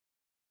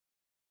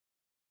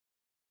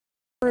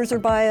Reporters are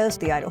biased,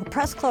 the Idaho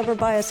Press Club are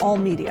biased, all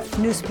media,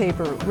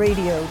 newspaper,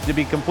 radio. To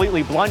be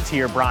completely blunt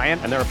here, Brian,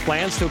 and there are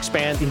plans to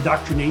expand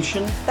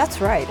indoctrination.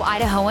 That's right. Well,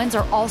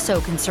 Idahoans are also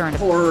concerned.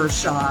 Horror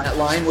shot. That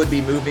line would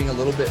be moving a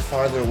little bit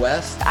farther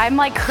west. I'm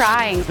like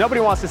crying.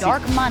 Nobody wants to see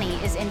dark money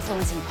is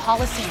influencing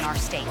policy in our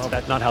state. Well,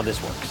 that's not how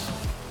this works.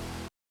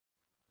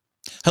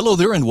 Hello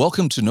there and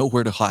welcome to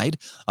Nowhere to Hide.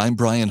 I'm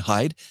Brian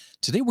Hyde.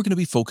 Today we're going to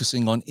be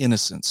focusing on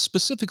innocence,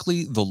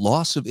 specifically the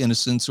loss of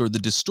innocence or the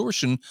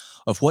distortion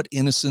of what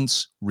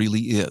innocence really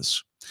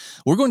is.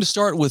 We're going to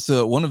start with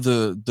one of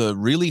the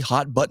really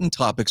hot button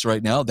topics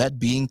right now, that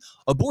being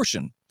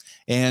abortion.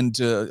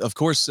 And of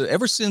course,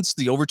 ever since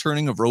the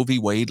overturning of Roe v.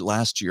 Wade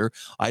last year,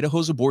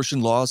 Idaho's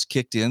abortion laws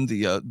kicked in,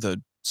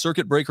 the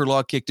circuit breaker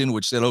law kicked in,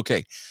 which said,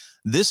 okay,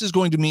 this is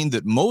going to mean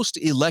that most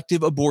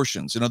elective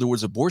abortions, in other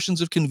words,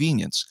 abortions of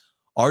convenience,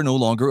 are no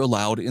longer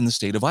allowed in the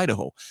state of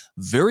Idaho.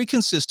 Very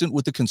consistent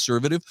with the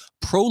conservative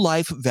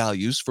pro-life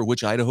values for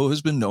which Idaho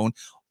has been known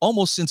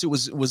almost since it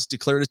was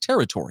declared a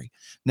territory.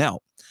 Now,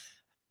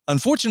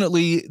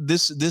 unfortunately,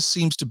 this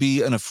seems to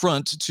be an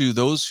affront to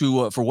those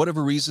who, for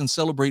whatever reason,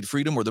 celebrate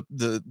freedom, or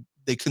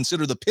they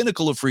consider the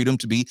pinnacle of freedom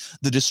to be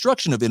the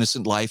destruction of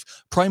innocent life,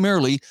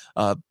 primarily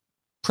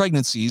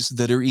pregnancies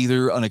that are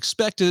either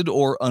unexpected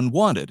or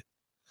unwanted.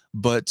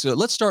 But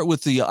let's start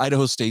with the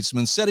Idaho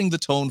Statesman setting the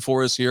tone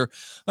for us here.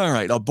 All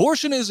right,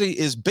 abortion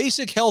is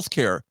basic health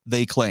care,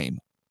 they claim.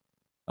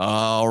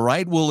 All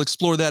right, we'll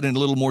explore that in a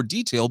little more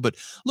detail, but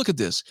look at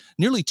this.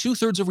 Nearly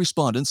 2/3 of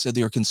respondents said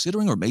they are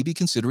considering or may be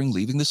considering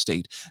leaving the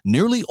state,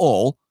 nearly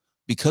all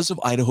because of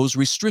Idaho's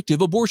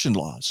restrictive abortion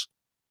laws.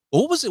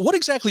 What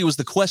exactly was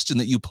the question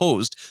that you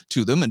posed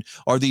to them? And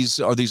are these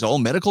all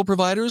medical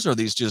providers? Are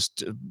these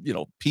just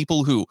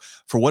people who,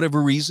 for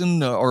whatever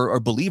reason, are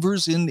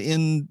believers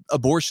in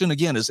abortion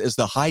again as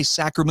the high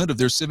sacrament of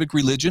their civic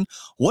religion?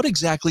 What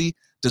exactly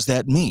does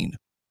that mean?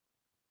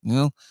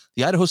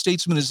 The Idaho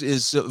Statesman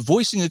is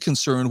voicing a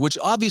concern which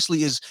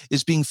obviously is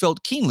being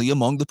felt keenly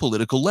among the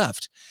political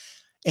left,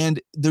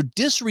 and their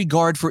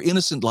disregard for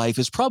innocent life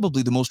is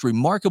probably the most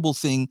remarkable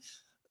thing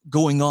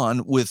going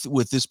on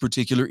with this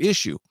particular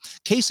issue.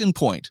 Case in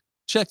point,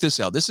 check this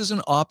out. This is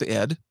an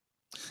op-ed,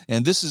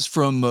 and this is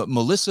from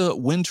Melissa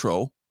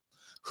Wintrow,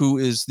 who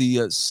is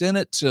the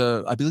Senate,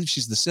 I believe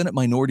she's the Senate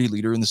Minority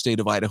Leader in the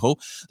state of Idaho.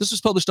 This was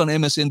published on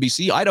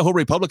MSNBC. Idaho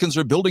Republicans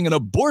are building an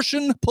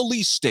abortion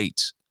police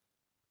state.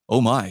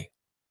 Oh my,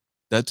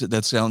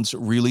 that sounds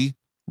really,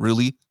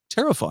 really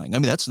terrifying. I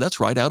mean, that's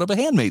right out of A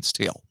Handmaid's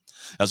Tale.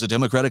 As a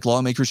Democratic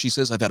lawmaker, she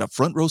says, I've had a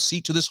front row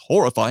seat to this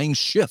horrifying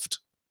shift.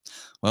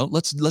 Well,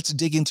 let's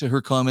dig into her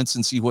comments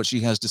and see what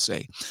she has to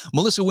say.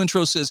 Melissa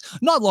Wintrow says,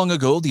 not long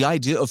ago, the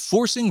idea of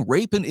forcing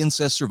rape and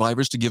incest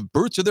survivors to give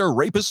birth to their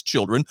rapist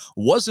children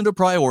wasn't a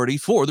priority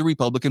for the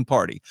Republican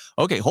Party.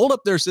 Okay, hold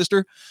up there,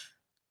 sister.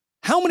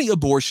 How many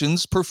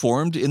abortions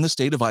performed in the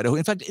state of Idaho?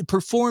 In fact, it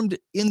performed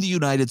in the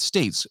United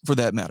States, for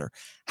that matter.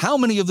 How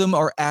many of them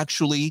are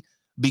actually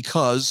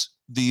because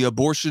the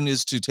abortion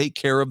is to take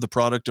care of the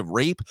product of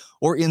rape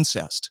or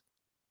incest?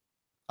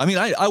 I mean,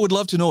 I would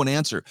love to know an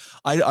answer.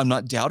 I'm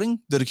not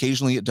doubting that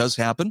occasionally it does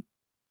happen,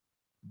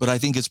 but I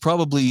think it's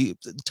probably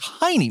a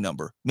tiny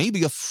number,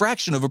 maybe a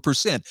fraction of a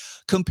percent,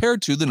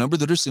 compared to the number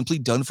that are simply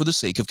done for the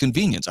sake of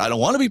convenience. I don't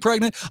want to be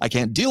pregnant. I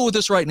can't deal with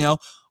this right now.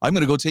 I'm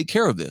going to go take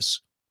care of this.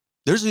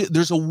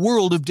 There's a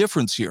world of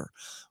difference here.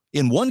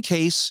 In one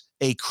case,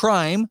 a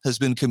crime has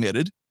been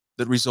committed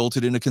that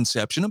resulted in a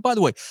conception. And by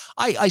the way,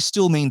 I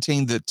still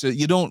maintain that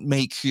you don't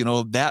make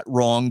that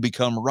wrong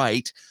become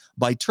right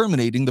by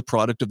terminating the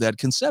product of that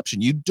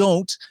conception. You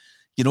don't,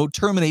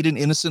 terminate an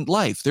innocent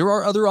life. There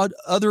are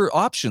other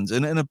options,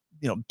 and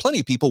plenty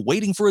of people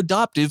waiting for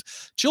adoptive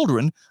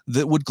children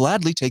that would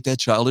gladly take that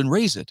child and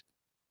raise it.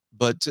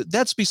 But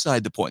that's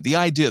beside the point. The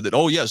idea that,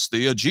 oh yes,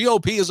 the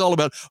GOP is all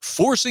about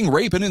forcing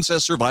rape and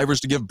incest survivors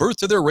to give birth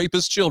to their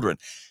rapist children.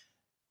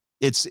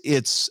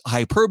 It's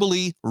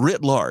hyperbole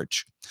writ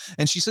large.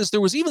 And she says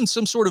there was even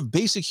some sort of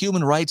basic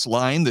human rights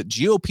line that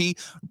GOP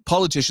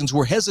politicians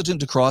were hesitant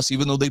to cross,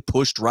 even though they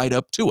pushed right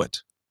up to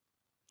it.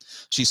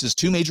 She says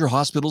 2 major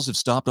hospitals have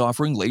stopped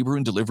offering labor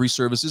and delivery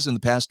services in the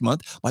past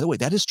month. By the way,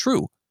 that is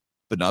true,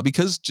 but not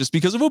just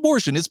because of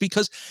abortion. It's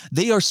because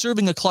they are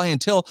serving a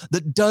clientele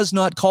that does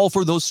not call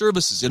for those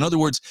services. In other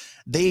words,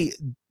 they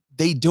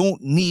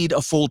don't need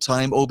a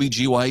full-time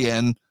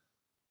OBGYN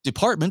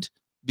department,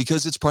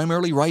 because it's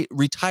primarily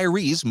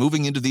retirees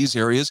moving into these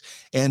areas,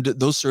 and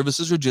those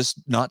services are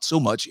just not so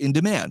much in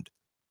demand.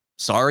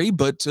 Sorry,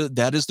 but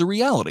that is the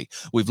reality.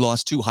 We've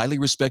lost 2 highly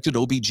respected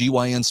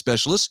OBGYN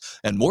specialists,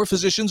 and more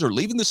physicians are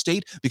leaving the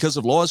state because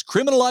of laws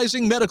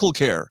criminalizing medical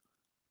care.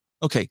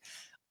 Okay,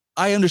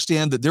 I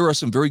understand that there are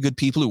some very good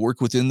people who work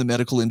within the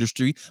medical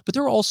industry, but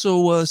there are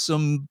also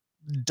some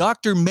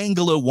Dr.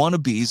 Mengele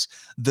wannabes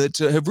that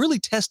have really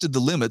tested the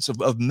limits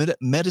of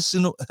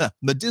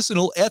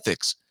medicinal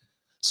ethics.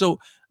 So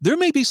there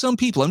may be some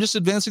people, I'm just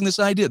advancing this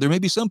idea, there may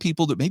be some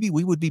people that maybe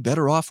we would be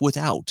better off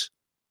without.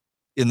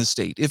 in the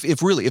state.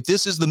 If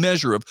this is the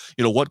measure of,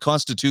 what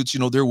constitutes,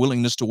 their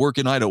willingness to work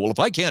in Idaho. Well, if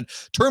I can't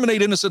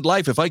terminate innocent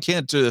life, if I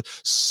can't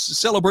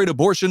celebrate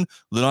abortion,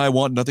 then I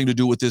want nothing to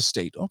do with this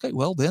state. Okay,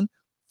 well then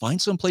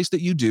find some place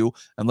that you do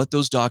and let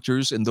those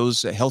doctors and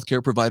those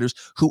healthcare providers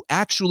who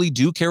actually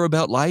do care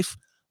about life,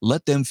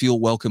 let them feel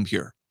welcome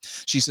here.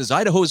 She says,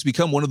 Idaho has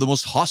become one of the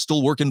most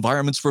hostile work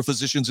environments for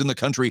physicians in the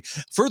country,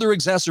 further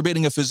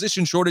exacerbating a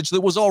physician shortage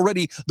that was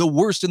already the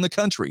worst in the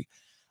country.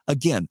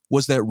 Again,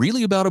 was that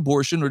really about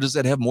abortion, or does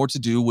that have more to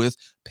do with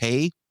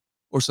pay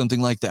or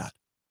something like that?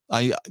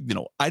 I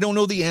don't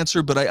know the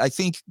answer, but I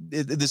think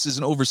this is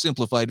an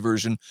oversimplified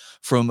version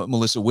from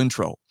Melissa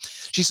Wintrow.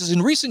 She says,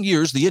 in recent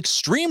years, the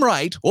extreme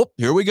right,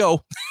 here we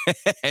go,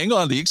 hang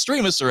on, the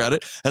extremists are at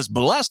it, has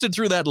blasted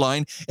through that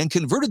line and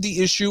converted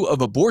the issue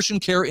of abortion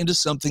care into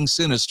something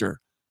sinister.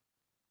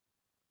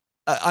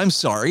 I'm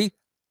sorry,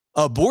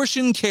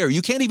 abortion care,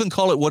 you can't even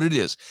call it what it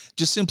is,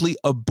 just simply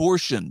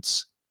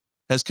abortions,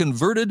 has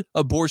converted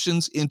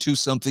abortions into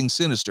something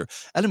sinister.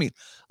 And I mean,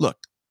 look,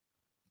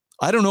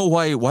 I don't know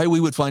why we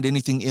would find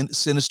anything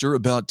sinister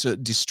about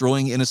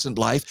destroying innocent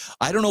life.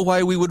 I don't know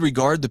why we would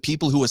regard the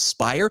people who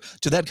aspire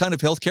to that kind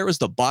of healthcare as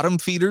the bottom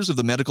feeders of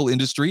the medical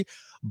industry.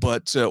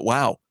 But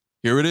wow,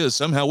 here it is.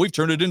 Somehow we've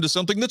turned it into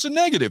something that's a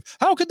negative.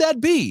 How could that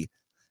be?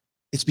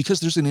 It's because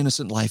there's an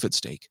innocent life at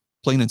stake,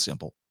 plain and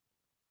simple.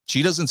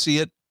 She doesn't see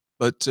it,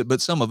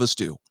 but some of us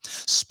do.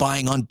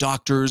 Spying on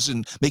doctors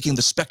and making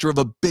the specter of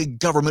a big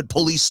government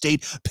police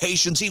state,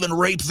 patients, even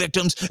rape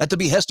victims, at the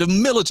behest of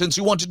militants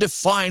who want to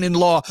define in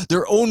law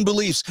their own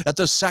beliefs at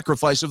the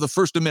sacrifice of the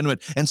First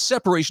Amendment and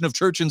separation of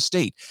church and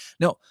state.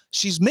 Now,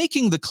 she's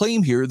making the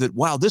claim here that,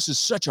 wow, this is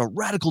such a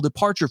radical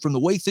departure from the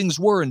way things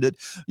were, and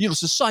that,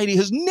 society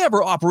has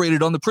never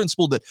operated on the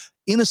principle that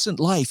innocent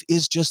life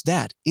is just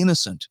that,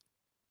 innocent,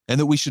 and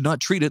that we should not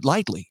treat it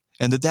lightly,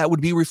 and that would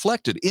be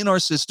reflected in our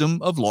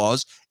system of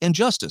laws and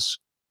justice.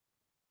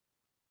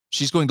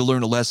 She's going to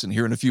learn a lesson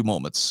here in a few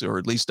moments, or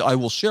at least I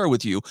will share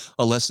with you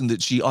a lesson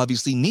that she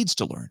obviously needs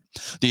to learn.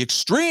 The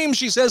extreme,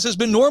 she says, has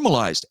been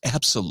normalized.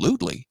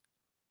 Absolutely.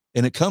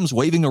 And it comes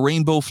waving a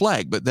rainbow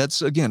flag, but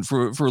that's, again,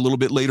 for a little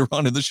bit later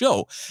on in the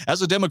show.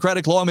 As a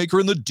Democratic lawmaker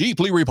in the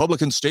deeply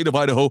Republican state of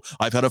Idaho,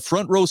 I've had a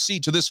front row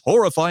seat to this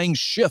horrifying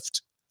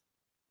shift.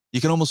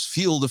 You can almost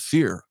feel the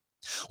fear.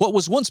 What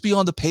was once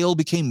beyond the pale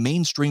became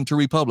mainstream to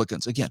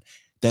Republicans. Again,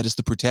 that is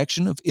the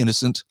protection of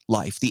innocent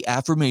life, the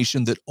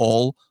affirmation that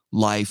all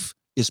life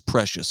is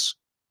precious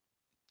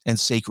and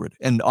sacred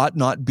and ought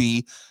not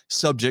be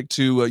subject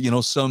to,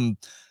 some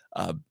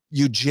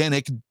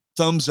eugenic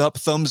thumbs up,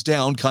 thumbs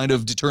down kind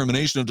of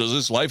determination of, does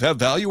this life have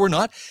value or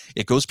not?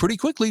 It goes pretty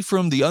quickly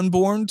from the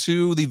unborn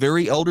to the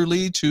very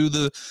elderly to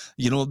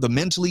the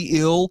mentally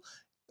ill,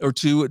 or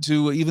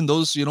to even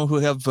those, who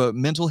have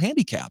mental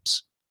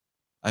handicaps.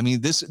 I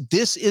mean, this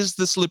is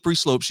the slippery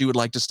slope she would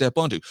like to step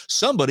onto.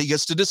 Somebody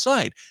gets to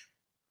decide.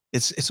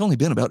 It's only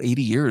been about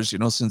 80 years,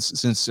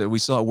 since we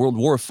saw a world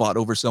war fought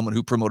over someone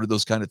who promoted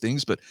those kind of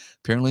things. But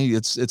apparently,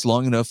 it's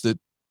long enough that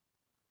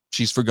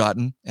she's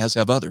forgotten, as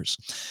have others,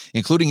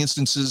 including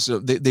instances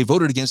they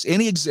voted against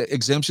any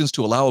exemptions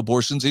to allow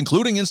abortions,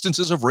 including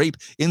instances of rape,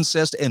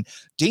 incest, and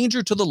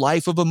danger to the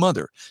life of a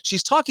mother.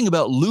 She's talking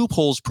about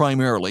loopholes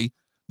primarily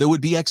that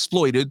would be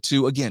exploited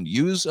to, again,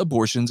 use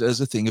abortions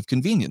as a thing of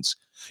convenience.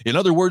 In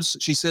other words,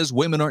 she says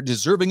women aren't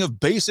deserving of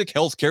basic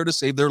health care to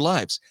save their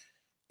lives.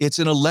 It's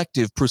an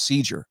elective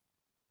procedure.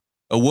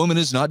 A woman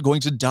is not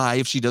going to die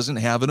if she doesn't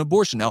have an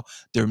abortion. Now,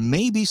 there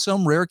may be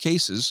some rare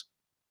cases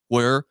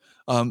where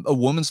a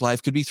woman's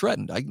life could be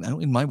threatened.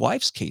 In my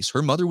wife's case,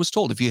 her mother was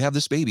told, if you have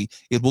this baby,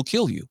 it will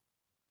kill you.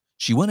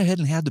 She went ahead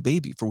and had the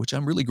baby, for which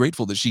I'm really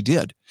grateful that she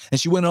did. And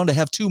she went on to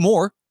have two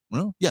more.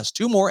 Well, yes,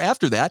 two more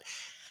after that.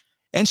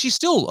 And she's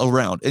still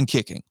around and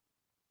kicking.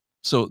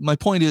 So my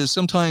point is,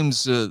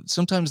 sometimes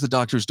the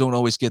doctors don't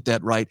always get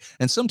that right.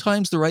 And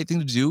sometimes the right thing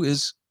to do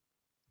is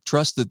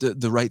trust that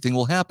the right thing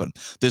will happen.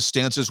 This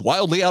stance is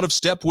wildly out of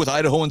step with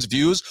Idahoans'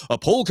 views. A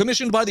poll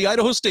commissioned by the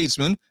Idaho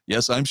Statesman,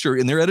 yes, I'm sure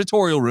in their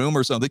editorial room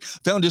or something,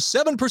 found just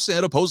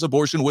 7% oppose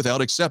abortion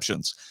without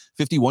exceptions.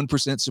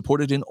 51%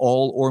 supported in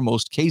all or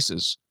most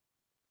cases.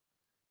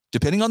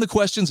 Depending on the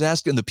questions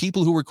asked and the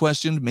people who were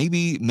questioned,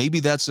 maybe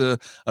that's a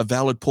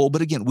valid poll.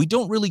 But again, we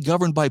don't really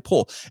govern by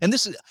poll. And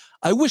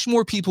I wish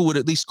more people would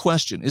at least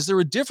question, is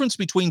there a difference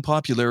between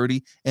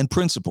popularity and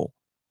principle?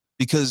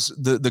 Because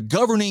the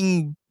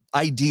governing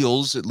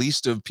ideals, at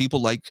least of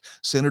people like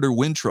Senator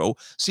Wintrow,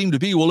 seem to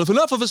be, well, if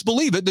enough of us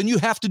believe it, then you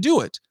have to do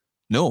it.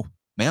 No,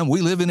 ma'am,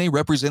 we live in a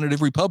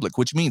representative republic,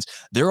 which means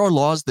there are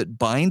laws that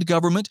bind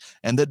government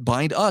and that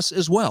bind us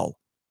as well.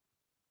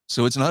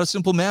 So it's not a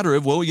simple matter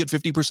of, well, we get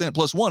 50%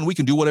 plus one, we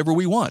can do whatever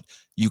we want.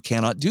 You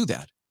cannot do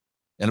that.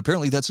 And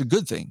apparently that's a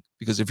good thing,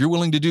 because if you're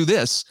willing to do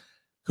this,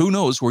 who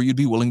knows where you'd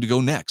be willing to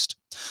go next.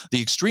 The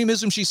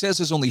extremism, she says,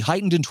 has only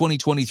heightened in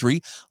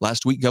 2023.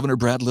 Last week, Governor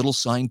Brad Little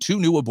signed 2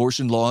 new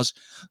abortion laws.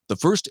 The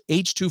first,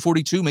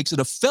 H-242, makes it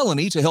a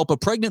felony to help a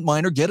pregnant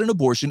minor get an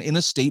abortion in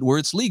a state where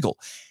it's legal,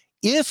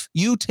 if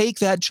you take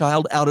that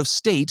child out of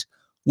state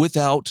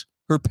without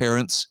her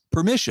parents'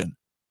 permission.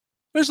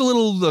 There's a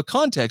little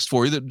context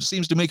for you that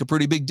seems to make a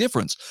pretty big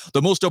difference.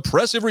 The most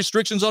oppressive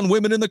restrictions on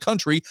women in the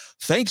country,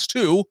 thanks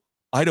to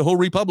Idaho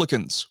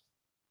Republicans.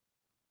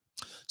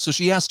 So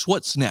she asks,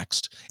 what's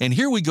next? And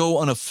here we go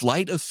on a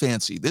flight of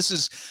fancy. This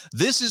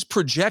is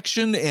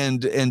projection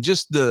and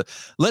just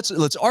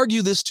let's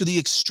argue this to the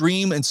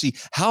extreme and see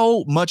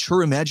how much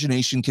her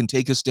imagination can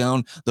take us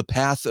down the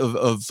path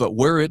of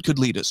where it could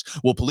lead us.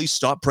 Will police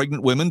stop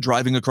pregnant women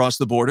driving across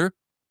the border?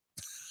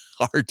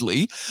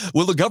 Hardly.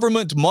 Will the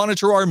government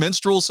monitor our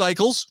menstrual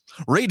cycles?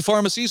 Raid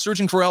pharmacies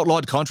searching for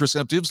outlawed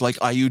contraceptives like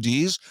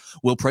IUDs?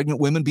 Will pregnant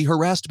women be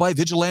harassed by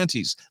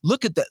vigilantes?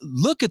 Look at that.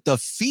 Look at the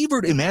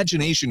fevered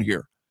imagination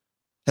here.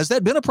 Has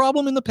that been a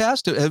problem in the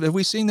past? Have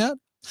we seen that?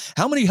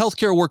 How many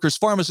healthcare workers,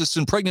 pharmacists,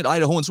 and pregnant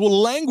Idahoans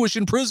will languish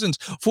in prisons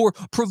for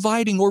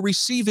providing or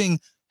receiving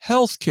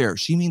health care?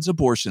 She means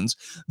abortions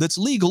that's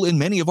legal in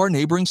many of our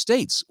neighboring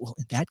states. Well,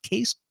 in that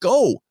case,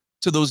 go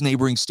to those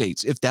neighboring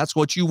states if that's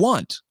what you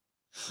want.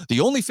 The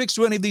only fix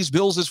to any of these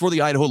bills is for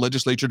the Idaho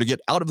legislature to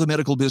get out of the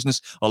medical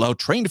business, allow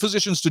trained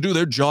physicians to do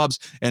their jobs,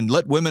 and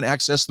let women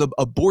access the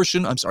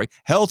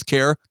health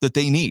care that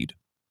they need.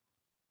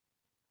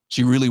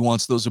 She really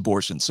wants those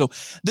abortions. So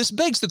this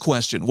begs the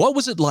question, what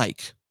was it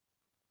like?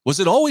 Was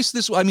it always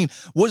this? I mean,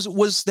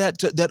 was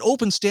that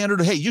open standard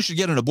of, hey, you should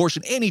get an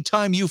abortion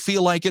anytime you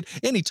feel like it,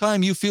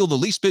 anytime you feel the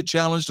least bit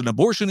challenged, and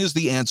abortion is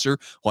the answer,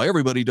 why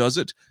everybody does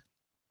it?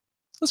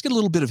 Let's get a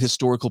little bit of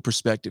historical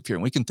perspective here,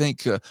 and we can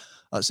thank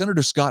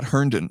Senator Scott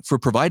Herndon for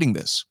providing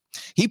this.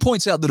 He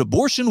points out that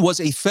abortion was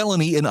a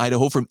felony in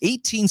Idaho from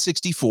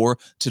 1864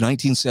 to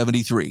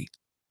 1973.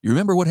 You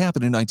remember what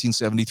happened in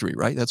 1973,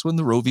 right? That's when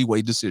the Roe v.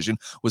 Wade decision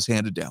was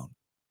handed down.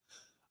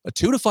 A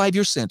 2 to 5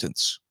 year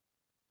sentence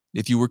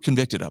if you were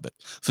convicted of it.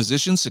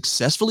 Physicians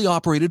successfully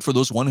operated for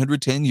those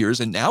 110 years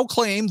and now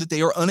claim that they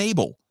are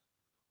unable.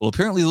 Well,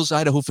 apparently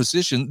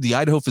the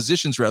Idaho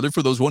physicians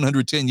for those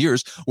 110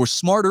 years were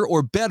smarter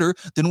or better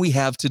than we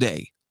have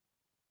today.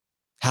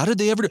 How did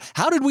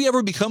we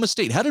ever become a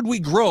state? How did we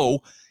grow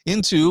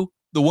into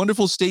the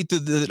wonderful state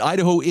that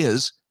Idaho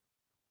is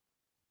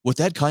with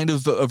that kind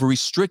of a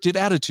restrictive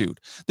attitude?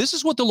 This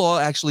is what the law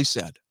actually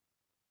said.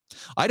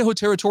 Idaho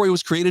Territory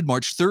was created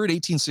March 3rd,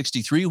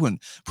 1863, when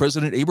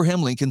President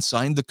Abraham Lincoln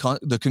signed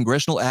the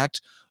Congressional Act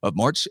of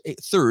March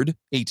 3rd,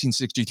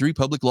 1863,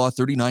 Public Law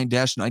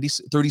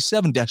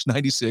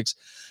 37-96.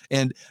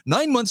 And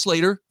 9 months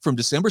later, from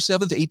December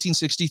 7th,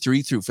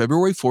 1863 through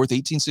February 4th,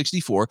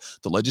 1864,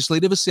 the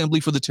Legislative Assembly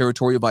for the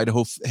Territory of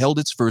Idaho held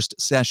its first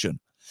session.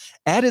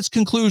 At its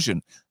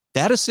conclusion,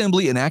 that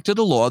assembly enacted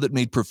a law that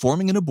made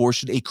performing an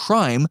abortion a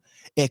crime,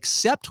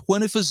 except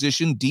when a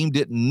physician deemed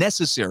it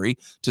necessary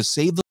to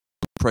save the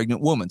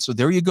pregnant woman. So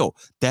there you go.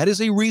 That is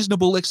a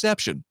reasonable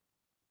exception.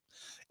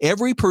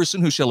 Every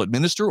person who shall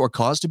administer or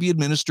cause to be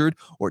administered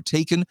or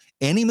taken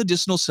any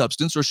medicinal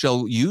substance or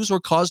shall use or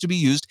cause to be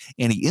used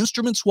any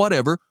instruments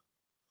whatever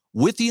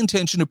with the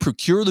intention to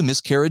procure the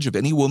miscarriage of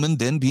any woman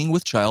then being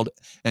with child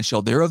and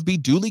shall thereof be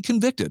duly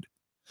convicted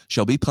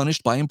shall be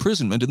punished by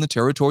imprisonment in the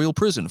territorial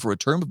prison for a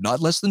term of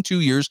not less than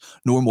 2 years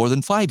nor more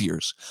than 5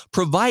 years,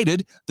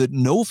 provided that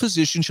no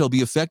physician shall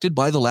be affected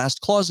by the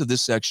last clause of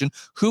this section,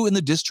 who in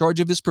the discharge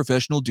of his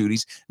professional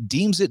duties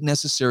deems it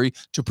necessary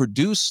to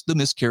produce the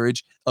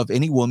miscarriage of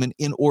any woman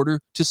in order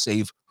to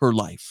save her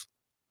life.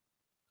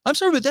 I'm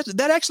sorry, but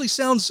that actually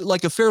sounds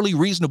like a fairly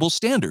reasonable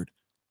standard.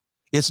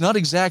 It's not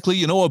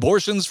exactly,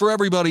 abortions for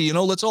everybody,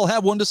 let's all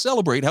have one to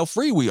celebrate how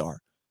free we are.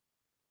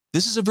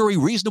 This is a very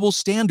reasonable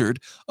standard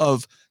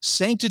of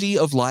sanctity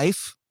of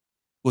life,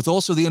 with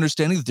also the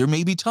understanding that there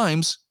may be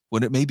times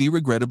when it may be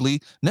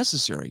regrettably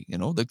necessary,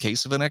 the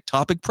case of an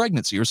ectopic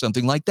pregnancy or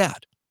something like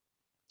that.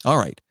 All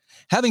right.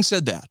 Having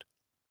said that,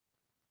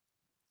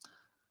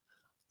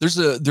 there's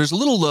a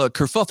little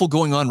kerfuffle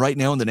going on right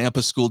now in the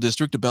Nampa School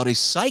District about a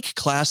psych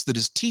class that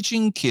is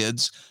teaching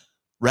kids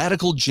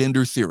radical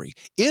gender theory.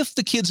 If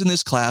the kids in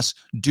this class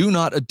do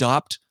not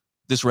adopt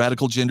this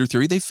radical gender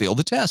theory, they fail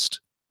the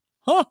test.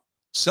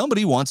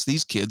 Somebody wants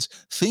these kids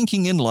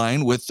thinking in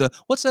line with,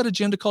 what's that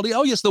agenda called?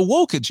 Oh, yes, the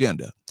woke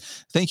agenda.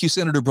 Thank you,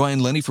 Senator Brian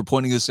Lenny, for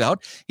pointing this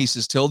out. He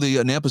says, tell the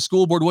Nampa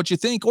School Board what you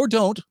think, or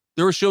don't.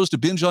 There are shows to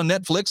binge on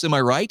Netflix, am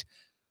I right?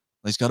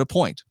 He's got a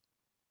point.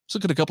 Let's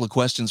look at a couple of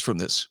questions from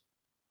this.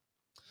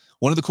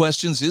 One of the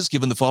questions is,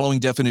 given the following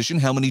definition,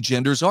 how many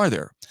genders are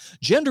there?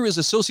 Gender is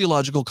a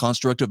sociological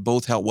construct of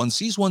both how one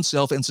sees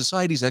oneself and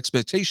society's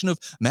expectation of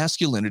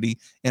masculinity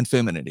and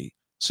femininity.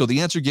 So the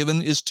answer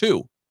given is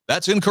 2.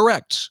 That's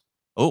incorrect.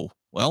 Oh,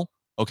 well,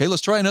 okay,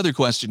 let's try another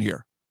question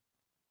here.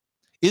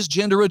 Is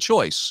gender a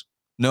choice?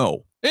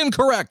 No.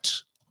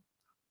 Incorrect.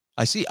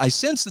 I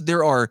sense that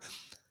there are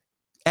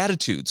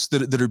attitudes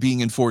that are being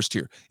enforced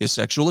here. Is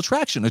sexual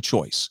attraction a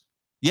choice?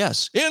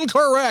 Yes.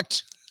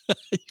 Incorrect.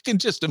 You can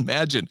just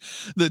imagine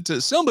that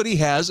somebody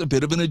has a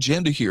bit of an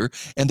agenda here,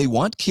 and they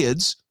want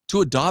kids to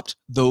adopt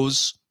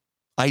those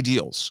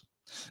ideals.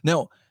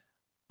 Now,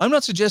 I'm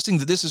not suggesting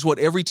that this is what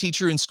every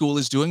teacher in school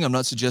is doing. I'm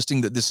not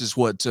suggesting that this is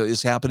what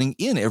is happening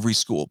in every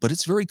school, but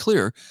it's very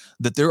clear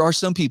that there are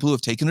some people who have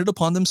taken it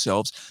upon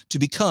themselves to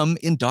become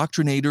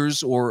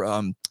indoctrinators or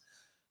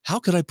how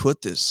could I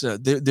put this?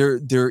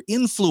 They're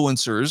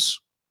influencers.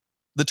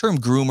 The term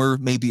groomer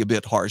may be a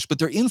bit harsh, but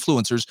they're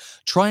influencers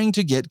trying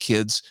to get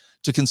kids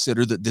to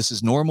consider that this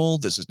is normal,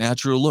 this is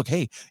natural. Look,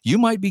 hey, you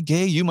might be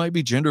gay, you might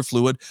be gender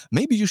fluid,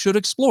 maybe you should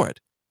explore it.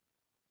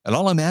 And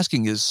all I'm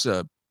asking is,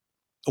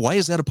 why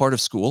is that a part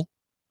of school?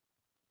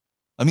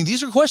 I mean,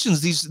 these are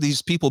questions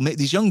these people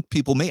these young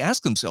people may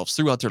ask themselves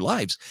throughout their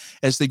lives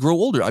as they grow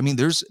older. I mean,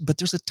 there's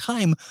a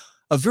time,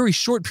 a very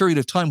short period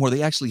of time where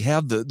they actually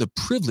have the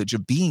privilege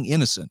of being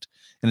innocent.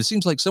 And it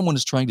seems like someone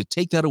is trying to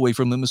take that away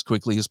from them as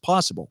quickly as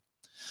possible.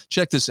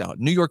 Check this out.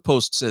 New York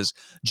Post says,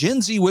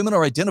 Gen Z women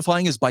are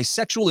identifying as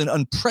bisexual in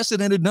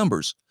unprecedented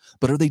numbers,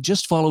 but are they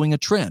just following a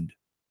trend?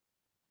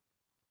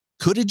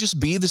 Could it just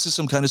be this is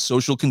some kind of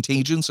social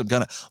contagion, some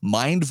kind of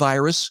mind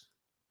virus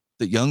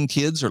that young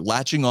kids are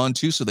latching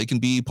onto so they can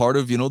be part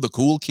of, the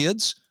cool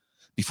kids?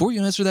 Before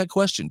you answer that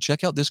question,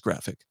 check out this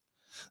graphic.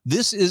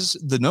 This is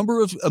the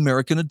number of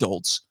American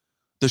adults,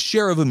 the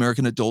share of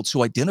American adults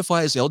who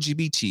identify as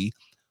LGBT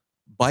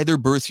by their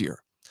birth year.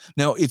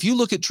 Now, if you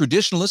look at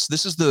traditionalists,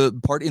 this is the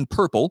part in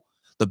purple,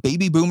 the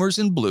baby boomers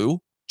in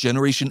blue,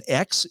 Generation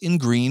X in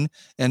green,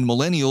 and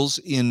millennials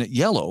in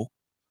yellow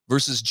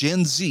versus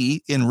Gen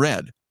Z in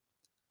red.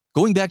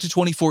 Going back to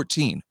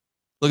 2014,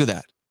 look at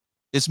that.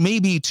 It's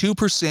maybe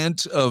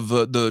 2% of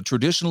the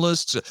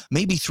traditionalists,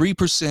 maybe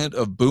 3%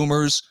 of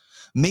boomers,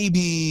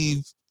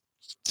 maybe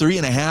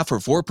 3.5%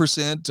 or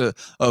 4%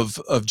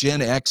 of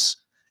Gen X,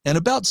 and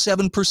about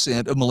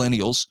 7% of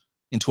millennials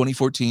in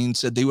 2014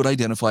 said they would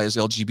identify as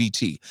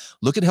LGBT.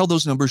 Look at how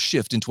those numbers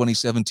shift in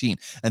 2017.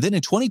 And then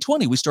in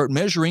 2020, we start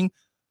measuring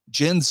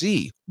Gen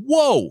Z.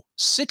 Whoa,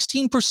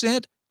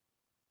 16%.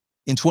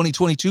 In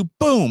 2022,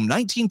 boom,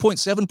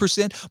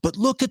 19.7%. But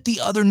look at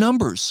the other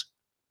numbers.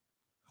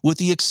 With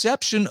the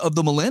exception of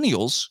the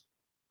millennials,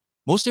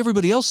 most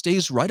everybody else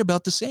stays right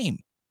about the same.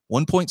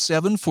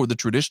 1.7 for the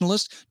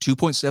traditionalists,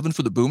 2.7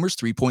 for the boomers,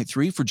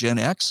 3.3 for Gen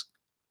X.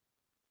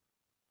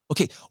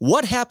 Okay,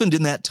 what happened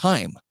in that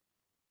time?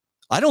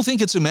 I don't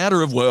think it's a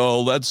matter of,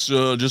 well, that's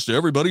just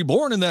everybody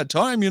born in that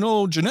time,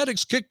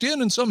 genetics kicked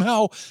in and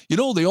somehow,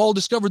 they all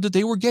discovered that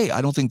they were gay. I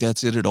don't think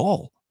that's it at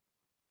all.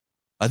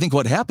 I think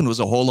what happened was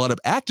a whole lot of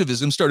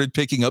activism started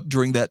picking up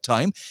during that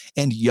time,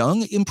 and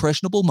young,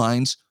 impressionable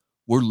minds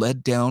were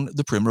led down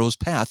the primrose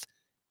path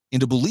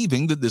into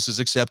believing that this is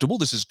acceptable,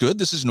 this is good,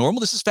 this is normal,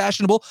 this is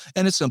fashionable,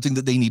 and it's something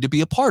that they need to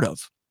be a part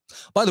of.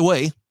 By the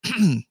way,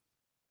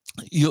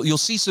 you'll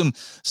see some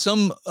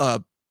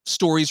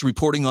stories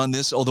reporting on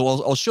this, although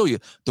I'll show you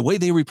the way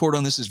they report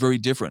on this is very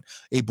different.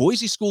 A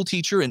Boise school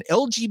teacher and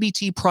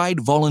LGBT pride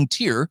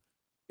volunteer,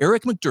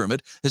 Eric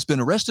McDermott, has been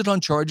arrested on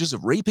charges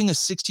of raping a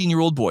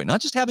 16-year-old boy,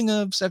 not just having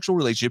a sexual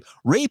relationship,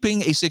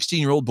 raping a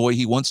 16-year-old boy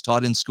he once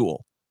taught in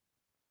school.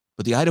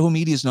 But the Idaho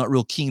media is not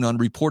real keen on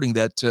reporting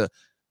that,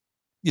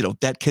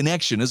 that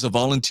connection as a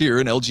volunteer,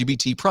 an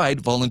LGBT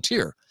pride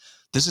volunteer.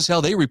 This is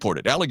how they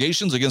reported.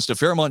 Allegations against a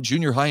Fairmont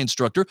junior high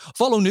instructor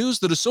follow news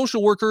that a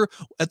social worker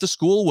at the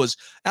school was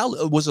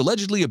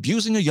allegedly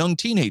abusing a young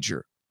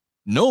teenager.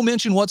 No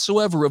mention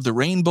whatsoever of the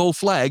rainbow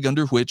flag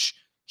under which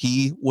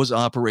he was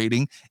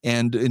operating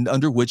and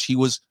under which he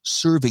was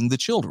serving the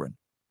children.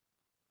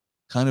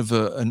 Kind of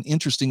an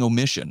interesting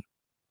omission.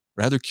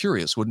 Rather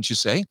curious, wouldn't you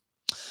say?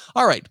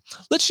 All right,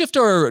 let's shift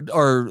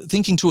our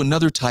thinking to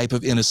another type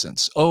of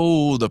innocence.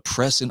 Oh, the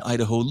press in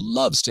Idaho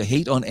loves to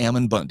hate on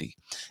Ammon Bundy.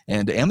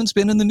 And Ammon's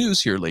been in the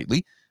news here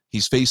lately.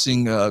 He's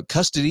facing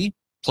custody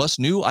plus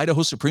new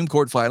Idaho Supreme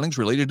Court filings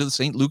related to the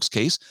St. Luke's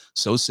case.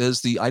 So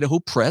says the Idaho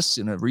Press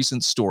in a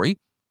recent story.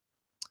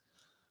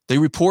 They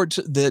report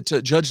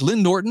that Judge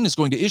Lynn Norton is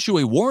going to issue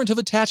a warrant of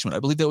attachment. I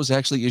believe that was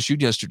actually issued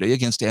yesterday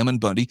against Ammon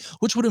Bundy,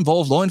 which would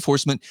involve law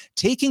enforcement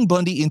taking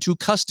Bundy into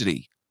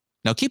custody.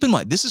 Now, keep in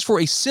mind, this is for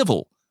a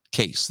civil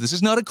case. This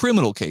is not a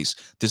criminal case.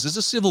 This is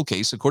a civil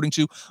case, according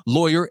to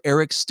lawyer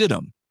Eric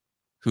Stidham,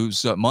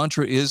 whose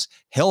mantra is,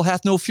 hell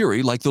hath no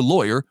fury like the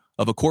lawyer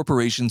of a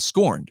corporation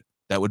scorned.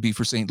 That would be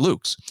for St.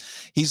 Luke's.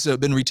 He's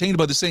been retained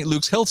by the St.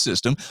 Luke's health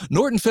system.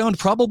 Norton found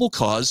probable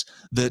cause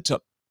that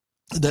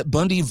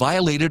Bundy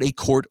violated a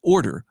court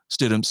order,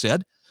 Stidham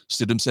said.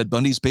 Stidham said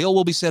Bundy's bail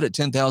will be set at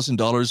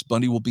 $10,000.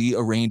 Bundy will be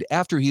arraigned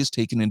after he is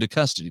taken into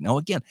custody. Now,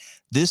 again,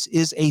 this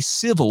is a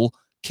civil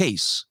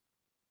case.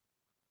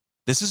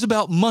 This is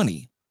about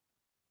money,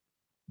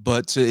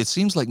 but it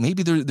seems like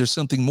maybe there's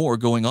something more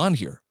going on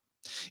here.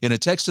 In a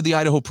text to the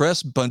Idaho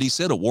Press, Bundy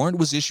said a warrant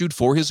was issued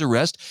for his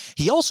arrest.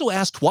 He also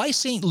asked why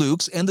St.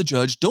 Luke's and the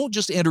judge don't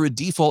just enter a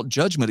default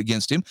judgment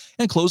against him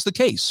and close the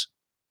case.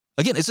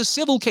 Again, it's a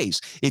civil case.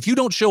 If you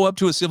don't show up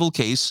to a civil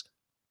case,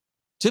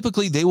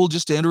 typically they will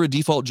just enter a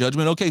default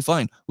judgment. Okay,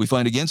 fine. We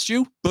find against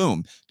you.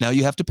 Boom. Now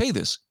you have to pay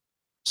this.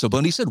 So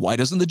Bundy said, why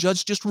doesn't the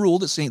judge just rule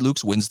that St.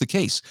 Luke's wins the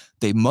case?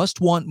 They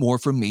must want more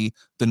from me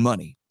than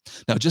money.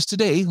 Now, just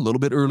today, a little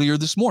bit earlier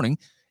this morning,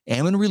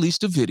 Ammon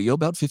released a video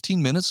about 15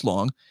 minutes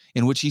long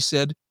in which he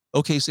said,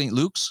 okay, St.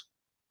 Luke's,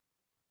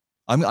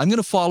 I'm going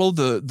to follow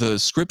the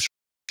scripture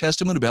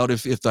testament about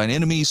if thine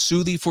enemy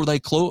sue thee for thy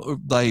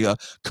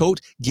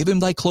coat, give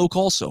him thy cloak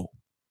also.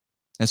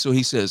 And so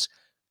he says,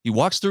 He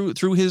walks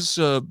through his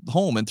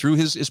home and through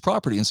his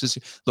property and says,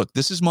 look,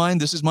 this is mine.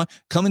 This is mine.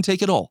 Come and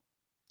take it all.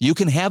 You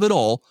can have it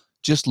all.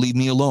 Just leave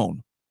me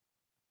alone.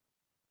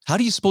 How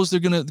do you suppose they're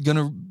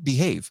gonna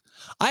behave?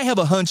 I have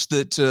a hunch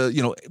that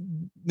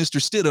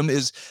Mr.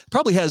 Stidham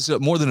probably has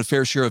more than a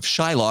fair share of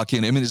Shylock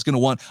in him and is going to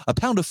want a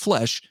pound of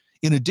flesh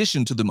in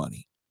addition to the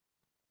money.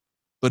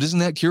 But isn't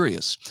that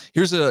curious?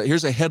 Here's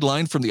a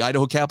headline from the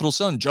Idaho Capital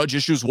Sun. Judge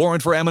issues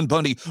warrant for Ammon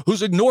Bundy,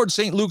 who's ignored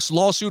St. Luke's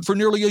lawsuit for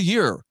nearly a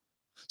year.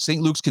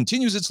 St. Luke's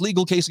continues its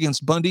legal case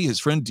against Bundy, his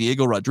friend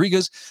Diego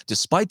Rodriguez,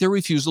 despite their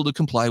refusal to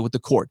comply with the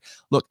court.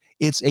 Look,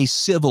 it's a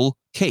civil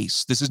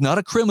case. This is not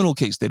a criminal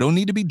case. They don't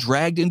need to be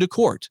dragged into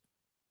court.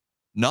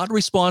 Not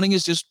responding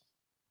is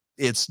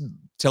it's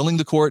telling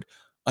the court,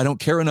 I don't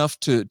care enough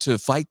to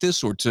fight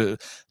this or to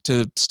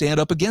stand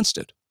up against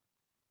it.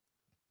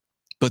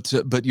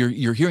 But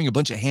you're hearing a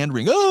bunch of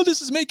hand-wringing. Oh,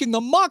 this is making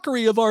a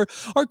mockery of our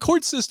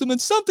court system,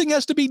 and something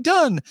has to be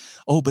done.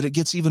 Oh, but it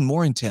gets even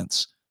more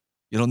intense.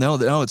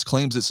 Now it's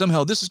claims that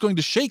somehow this is going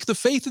to shake the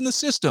faith in the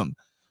system.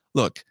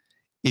 Look,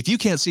 if you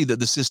can't see that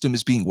the system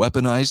is being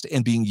weaponized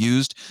and being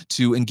used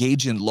to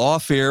engage in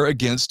lawfare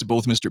against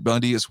both Mr.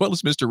 Bundy as well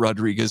as Mr.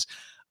 Rodriguez,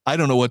 I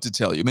don't know what to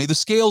tell you. May the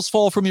scales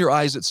fall from your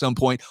eyes at some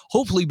point,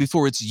 hopefully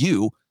before it's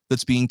you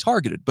that's being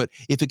targeted. But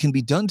if it can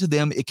be done to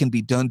them, it can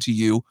be done to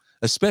you,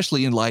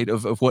 especially in light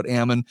of what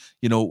Ammon,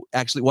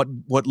 actually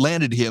what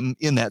landed him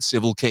in that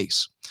civil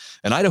case.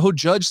 An Idaho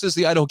judge, says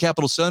the Idaho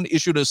Capital Sun,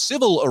 issued a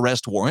civil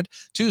arrest warrant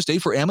Tuesday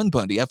for Ammon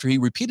Bundy after he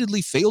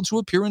repeatedly failed to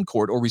appear in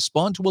court or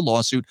respond to a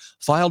lawsuit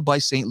filed by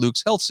St.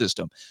 Luke's Health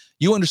System.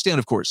 You understand,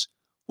 of course,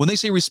 when they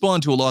say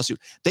respond to a lawsuit,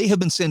 they have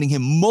been sending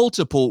him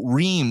multiple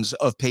reams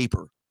of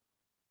paper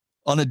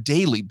on a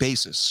daily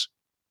basis.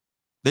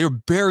 They're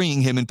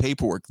burying him in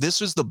paperwork.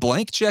 This is the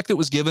blank check that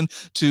was given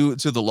to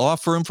the law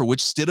firm for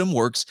which Stidham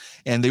works,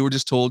 and they were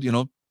just told,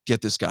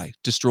 get this guy,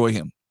 destroy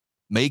him,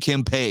 make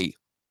him pay.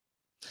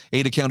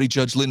 Ada County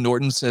Judge Lynn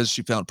Norton says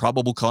she found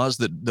probable cause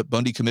that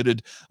Bundy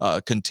committed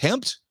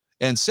contempt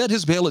and set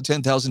his bail at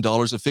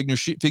 $10,000, a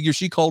figure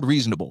she called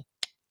reasonable.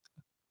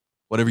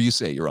 Whatever you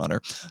say, Your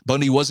Honor.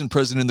 Bundy wasn't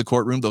present in the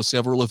courtroom, though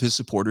several of his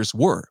supporters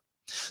were.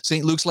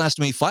 St. Luke's last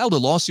May filed a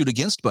lawsuit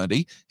against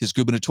Bundy, his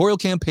gubernatorial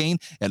campaign,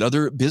 and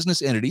other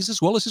business entities,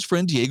 as well as his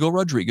friend Diego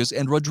Rodriguez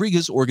and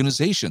Rodriguez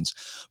organizations.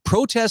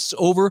 Protests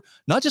over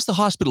not just the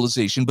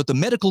hospitalization, but the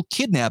medical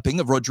kidnapping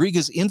of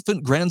Rodriguez's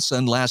infant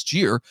grandson last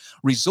year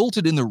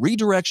resulted in the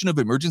redirection of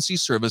emergency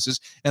services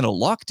and a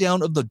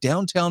lockdown of the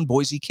downtown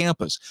Boise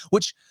campus,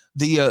 which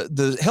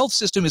the health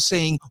system is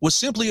saying was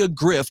simply a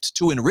grift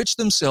to enrich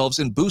themselves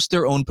and boost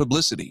their own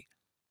publicity.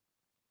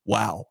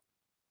 Wow.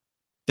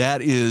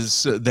 That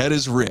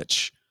is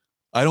rich.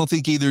 I don't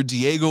think either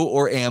Diego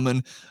or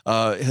Ammon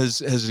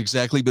has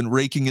exactly been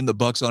raking in the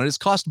bucks on it. It's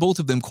cost both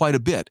of them quite a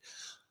bit.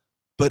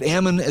 But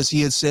Ammon, as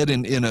he had said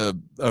in a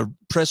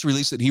press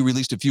release that he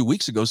released a few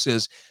weeks ago,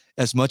 says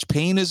as much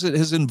pain as it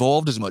has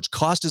involved, as much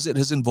cost as it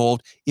has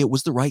involved, it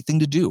was the right thing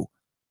to do,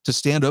 to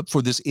stand up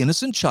for this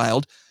innocent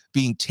child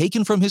being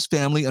taken from his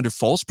family under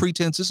false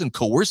pretenses and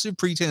coercive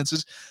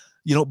pretenses,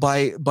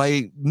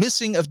 by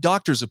missing a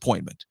doctor's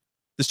appointment.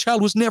 This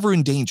child was never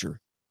in danger.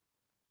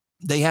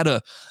 They had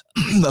a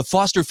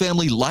foster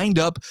family lined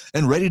up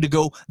and ready to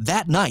go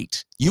that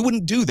night. You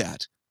wouldn't do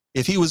that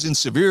if he was in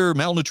severe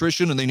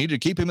malnutrition and they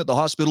needed to keep him at the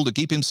hospital to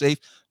keep him safe.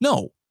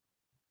 No.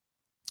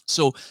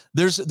 So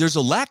there's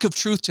a lack of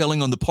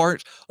truth-telling on the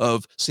part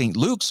of St.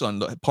 Luke's, on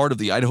the part of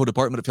the Idaho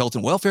Department of Health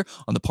and Welfare,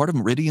 on the part of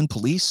Meridian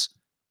Police.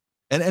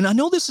 And I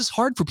know this is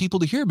hard for people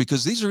to hear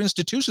because these are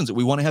institutions that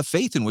we want to have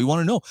faith in. We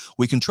want to know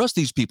we can trust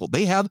these people.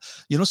 They have,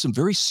 some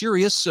very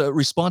serious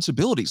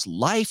responsibilities,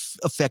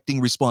 life-affecting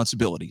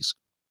responsibilities.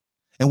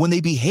 And when they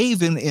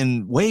behave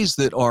in ways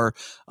that are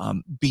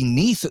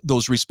beneath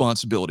those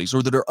responsibilities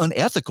or that are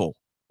unethical,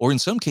 or in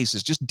some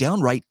cases just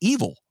downright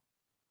evil,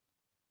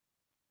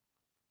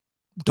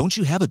 don't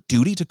you have a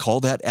duty to call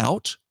that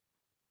out?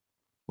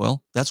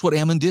 Well, that's what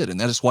Ammon did,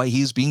 and that is why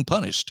he is being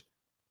punished.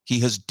 He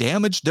has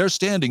damaged their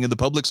standing in the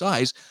public's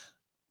eyes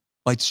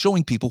by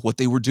showing people what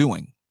they were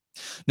doing.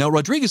 Now,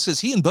 Rodriguez says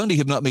he and Bundy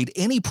have not made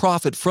any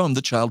profit from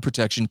the child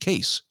protection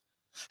case.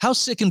 How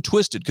sick and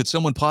twisted could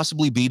someone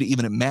possibly be to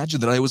even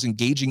imagine that I was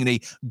engaging in a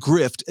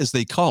grift, as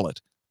they call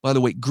it? By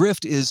the way,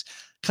 grift is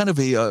kind of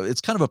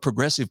a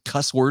progressive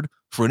cuss word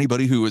for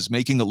anybody who is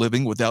making a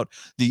living without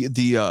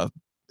the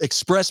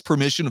express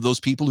permission of those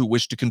people who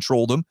wish to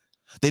control them.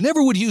 They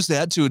never would use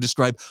that to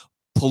describe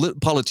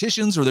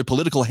politicians or their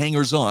political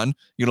hangers-on,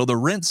 the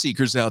rent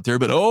seekers out there.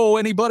 But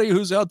anybody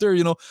who's out there,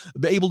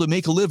 able to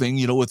make a living,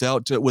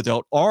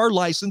 without our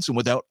license and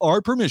without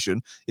our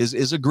permission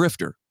is a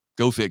grifter.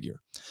 Go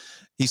figure.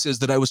 He says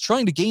that I was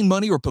trying to gain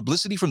money or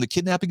publicity from the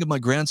kidnapping of my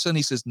grandson.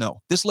 He says,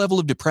 no, this level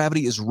of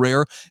depravity is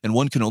rare, and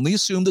one can only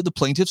assume that the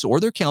plaintiffs or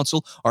their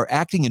counsel are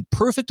acting in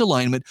perfect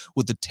alignment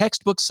with the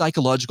textbook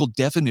psychological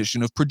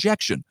definition of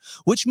projection,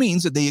 which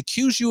means that they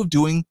accuse you of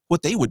doing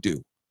what they would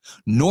do.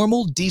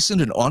 Normal,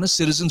 decent, and honest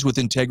citizens with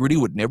integrity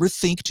would never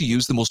think to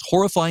use the most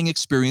horrifying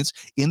experience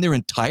in their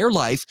entire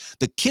life,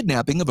 the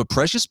kidnapping of a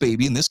precious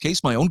baby, in this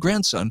case my own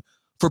grandson,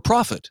 for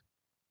profit.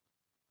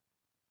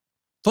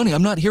 Funny,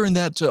 I'm not hearing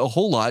that a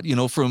whole lot,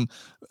 from,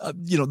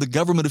 the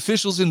government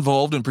officials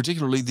involved, and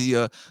particularly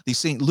the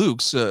St.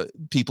 Luke's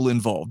people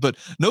involved. But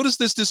notice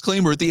this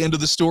disclaimer at the end of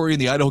the story in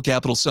the Idaho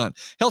Capital Sun.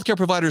 Healthcare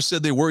providers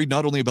said they worried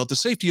not only about the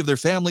safety of their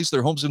families,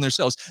 their homes, and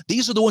themselves.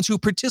 These are the ones who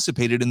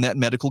participated in that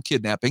medical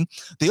kidnapping.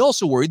 They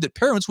also worried that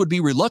parents would be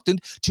reluctant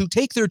to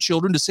take their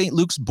children to St.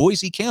 Luke's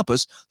Boise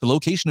campus, the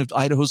location of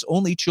Idaho's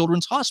only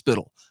children's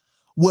hospital.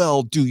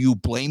 Well, do you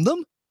blame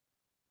them?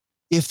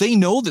 If they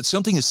know that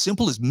something as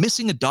simple as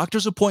missing a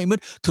doctor's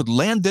appointment could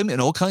land them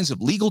in all kinds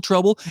of legal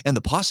trouble and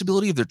the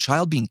possibility of their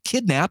child being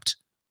kidnapped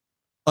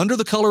under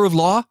the color of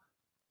law,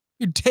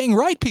 you're dang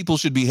right people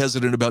should be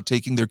hesitant about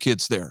taking their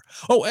kids there.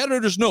 Oh,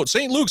 editor's note,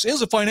 St. Luke's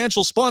is a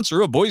financial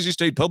sponsor of Boise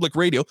State Public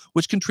Radio,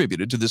 which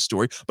contributed to this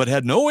story, but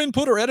had no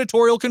input or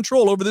editorial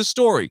control over this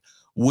story.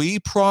 We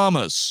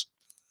promise.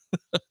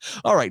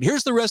 All right,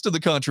 here's the rest of the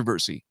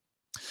controversy.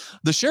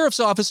 The sheriff's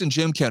office in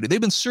Gem County,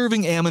 they've been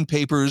serving Ammon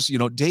papers,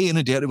 day in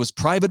and day out. It was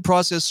private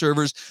process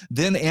servers.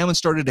 Then Ammon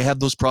started to have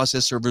those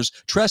process servers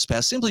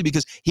trespass simply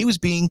because he was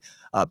being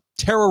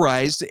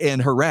terrorized and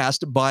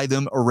harassed by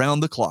them around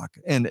the clock.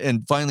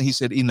 And finally he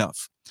said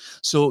enough.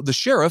 So the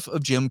sheriff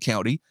of Gem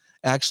County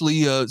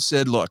actually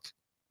said, look,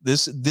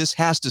 this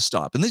has to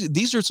stop. And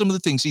these are some of the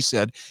things he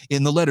said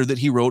in the letter that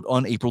he wrote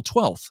on April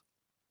 12th.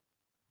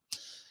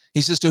 He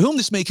says, to whom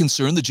this may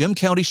concern, the Gem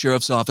County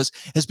Sheriff's Office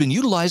has been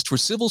utilized for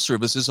civil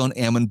services on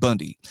Ammon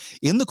Bundy.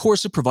 In the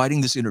course of providing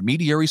this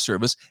intermediary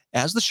service,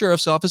 as the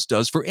Sheriff's Office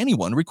does for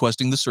anyone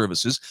requesting the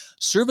services,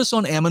 service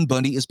on Ammon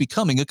Bundy is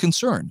becoming a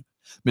concern.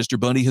 Mr.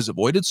 Bundy has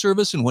avoided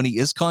service, and when he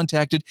is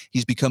contacted,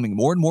 he's becoming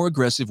more and more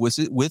aggressive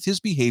with his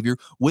behavior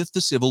with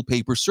the civil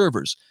paper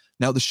servers.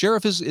 Now, the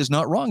sheriff is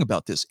not wrong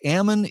about this.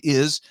 Ammon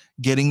is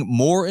getting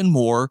more and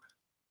more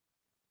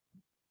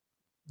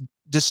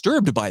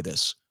disturbed by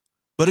this.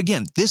 But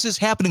again, this is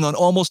happening on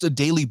almost a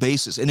daily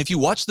basis. And if you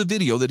watch the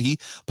video that he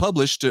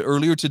published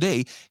earlier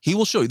today, he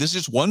will show you this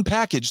is just one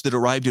package that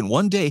arrived in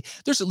one day.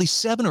 There's at least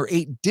 7 or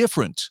 8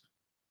 different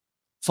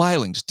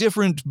filings,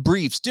 different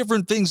briefs,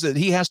 different things that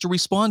he has to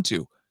respond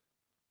to.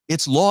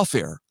 It's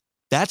lawfare.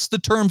 That's the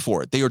term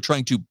for it. They are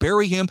trying to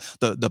bury him.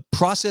 The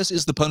process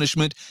is the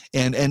punishment,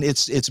 and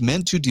it's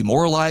meant to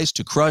demoralize,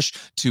 to crush,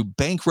 to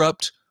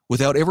bankrupt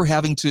without ever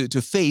having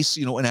to face,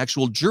 an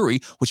actual jury,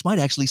 which might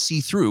actually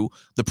see through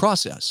the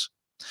process.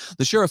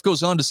 The sheriff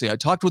goes on to say, I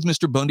talked with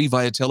Mr. Bundy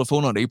via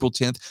telephone on April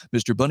 10th.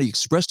 Mr. Bundy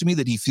expressed to me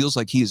that he feels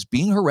like he is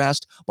being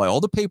harassed by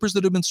all the papers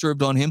that have been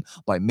served on him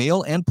by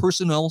mail and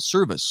personnel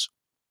service.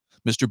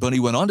 Mr. Bundy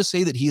went on to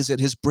say that he is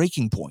at his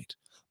breaking point.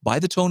 By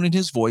the tone in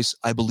his voice,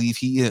 I believe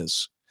he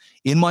is.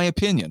 In my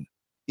opinion,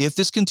 if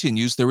this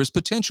continues, there is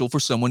potential for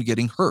someone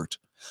getting hurt.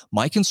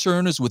 My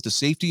concern is with the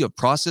safety of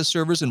process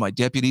servers and my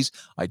deputies.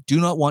 I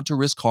do not want to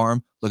risk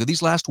harm, look at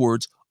these last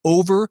words,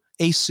 over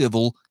a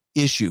civil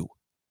issue.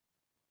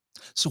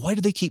 So why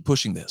do they keep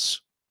pushing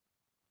this?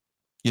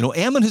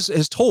 Ammon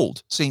has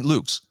told St.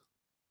 Luke's,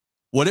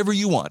 whatever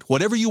you want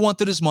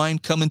that is mine,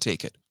 come and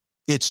take it.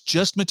 It's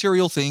just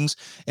material things.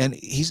 And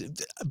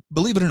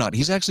believe it or not,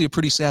 he's actually a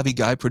pretty savvy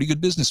guy, pretty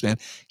good businessman.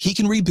 He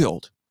can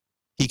rebuild.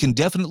 He can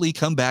definitely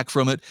come back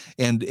from it,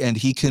 and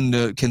he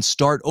can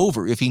start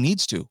over if he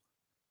needs to.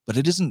 But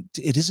it isn't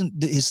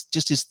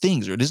just his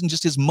things, or it isn't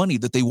just his money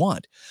that they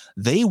want.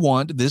 They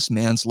want this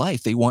man's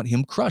life. They want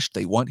him crushed.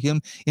 They want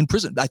him in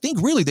prison. I think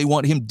really they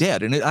want him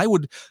dead. And I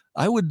would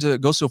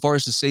go so far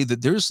as to say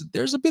that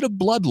there's a bit of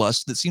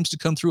bloodlust that seems to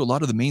come through a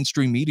lot of the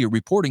mainstream media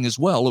reporting as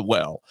well.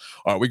 Well,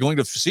 are we going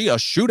to see a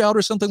shootout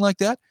or something like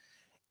that?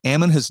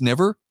 Ammon has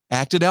never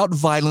acted out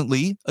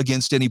violently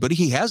against anybody.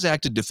 He has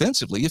acted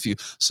defensively. If you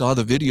saw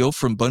the video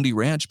from Bundy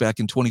Ranch back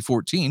in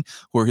 2014,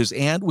 where his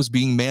aunt was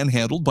being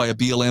manhandled by a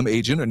BLM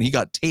agent, and he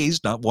got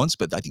tased not once,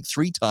 but I think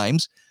 3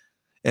 times.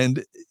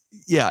 And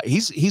yeah,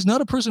 he's not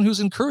a person who's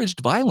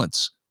encouraged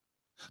violence,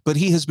 but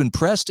he has been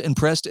pressed and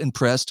pressed and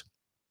pressed.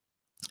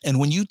 And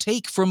when you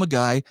take from a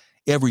guy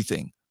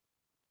everything,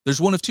 there's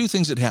one of 2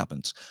 things that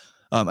happens.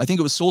 I think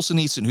it was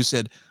Solzhenitsyn who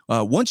said,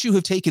 once you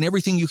have taken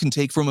everything you can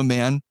take from a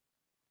man,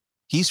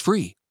 he's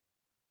free.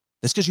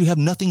 That's because you have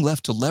nothing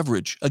left to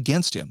leverage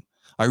against him.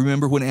 I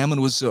remember when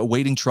Ammon was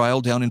awaiting trial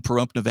down in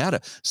Pahrump,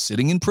 Nevada,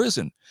 sitting in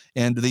prison,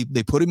 and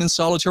they put him in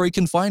solitary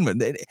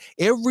confinement.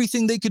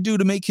 Everything they could do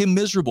to make him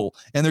miserable.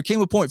 And there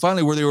came a point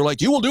finally where they were like,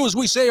 you will do as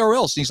we say or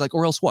else. And he's like,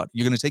 or else what?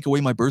 You're going to take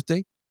away my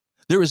birthday?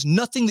 There is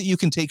nothing that you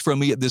can take from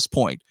me at this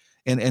point.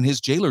 And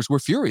his jailers were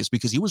furious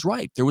because he was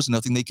right. There was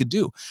nothing they could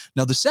do.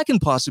 Now, the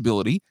second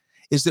possibility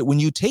is that when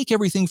you take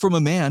everything from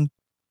a man,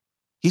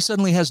 he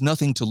suddenly has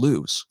nothing to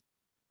lose.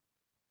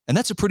 And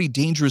that's a pretty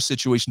dangerous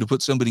situation to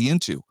put somebody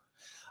into.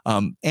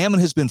 Ammon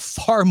has been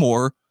far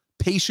more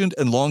patient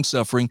and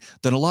long-suffering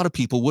than a lot of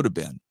people would have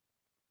been.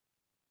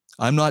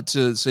 I'm not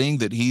saying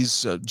that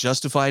he's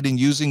justified in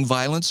using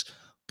violence,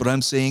 but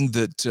I'm saying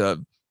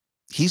that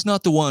he's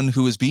not the one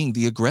who is being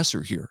the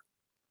aggressor here.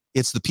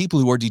 It's the people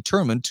who are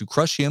determined to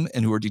crush him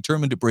and who are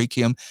determined to break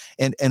him.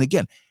 And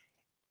again,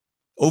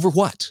 over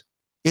what?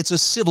 It's a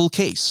civil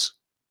case.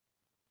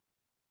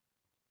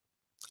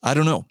 I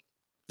don't know.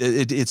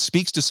 It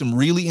speaks to some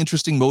really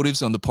interesting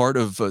motives on the part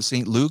of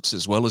St. Luke's,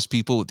 as well as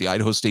people with the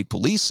Idaho State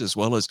Police, as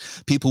well as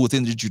people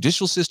within the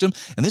judicial system.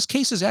 And this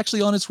case is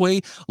actually on its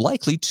way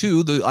likely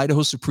to the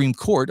Idaho Supreme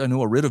Court. I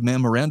know a writ of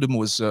memorandum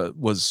was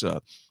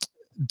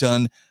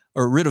done,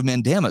 or writ of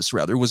mandamus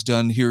rather, was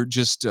done here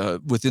just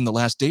within the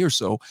last day or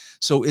so.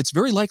 So it's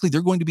very likely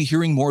they're going to be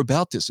hearing more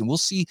about this, and we'll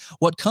see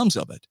what comes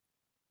of it.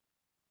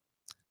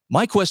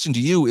 My question to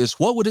you is,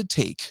 what would it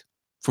take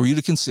for you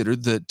to consider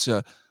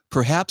that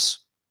perhaps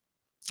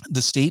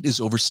the state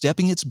is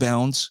overstepping its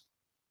bounds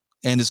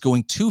and is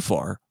going too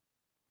far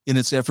in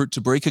its effort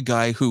to break a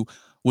guy who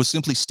was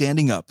simply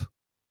standing up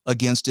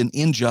against an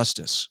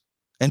injustice,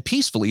 and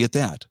peacefully at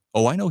that?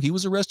 Oh, I know he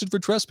was arrested for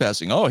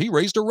trespassing. Oh, he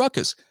raised a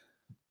ruckus.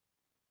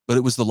 But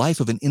it was the life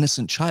of an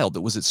innocent child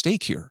that was at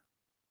stake here.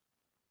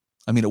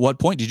 I mean, at what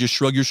point do you just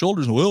shrug your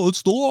shoulders and, well,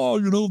 it's the law,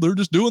 they're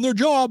just doing their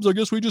jobs. I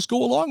guess we just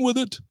go along with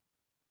it.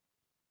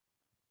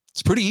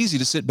 It's pretty easy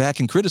to sit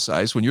back and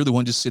criticize when you're the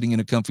one just sitting in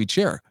a comfy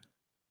chair.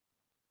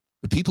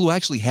 But people who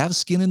actually have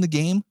skin in the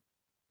game,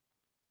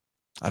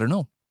 I don't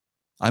know.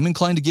 I'm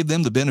inclined to give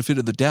them the benefit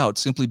of the doubt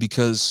simply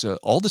because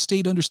all the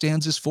state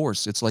understands is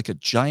force. It's like a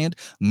giant,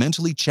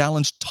 mentally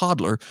challenged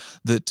toddler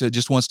that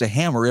just wants to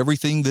hammer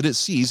everything that it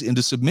sees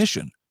into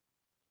submission.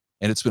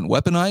 And it's been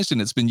weaponized, and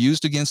it's been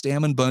used against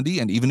Ammon Bundy.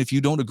 And even if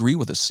you don't agree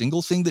with a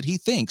single thing that he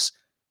thinks,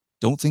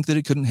 don't think that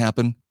it couldn't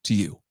happen to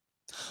you.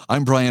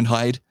 I'm Brian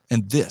Hyde,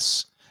 and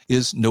this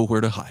is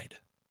Nowhere to Hide.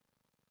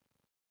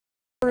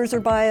 Reporters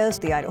are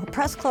biased, the Idaho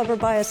Press Club are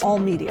biased, all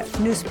media,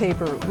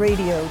 newspaper,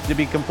 radio. To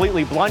be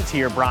completely blunt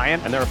here, Brian,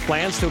 and there are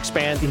plans to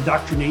expand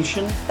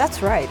indoctrination.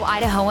 That's right. Well,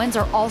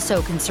 Idahoans are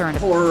also concerned.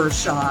 Horror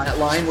shot. That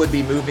line would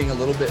be moving a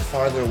little bit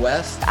farther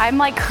west. I'm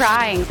like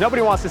crying.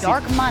 Nobody wants to see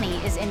Dark money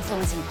is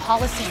influencing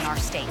policy in our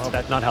state. Well,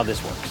 that's not how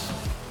this works.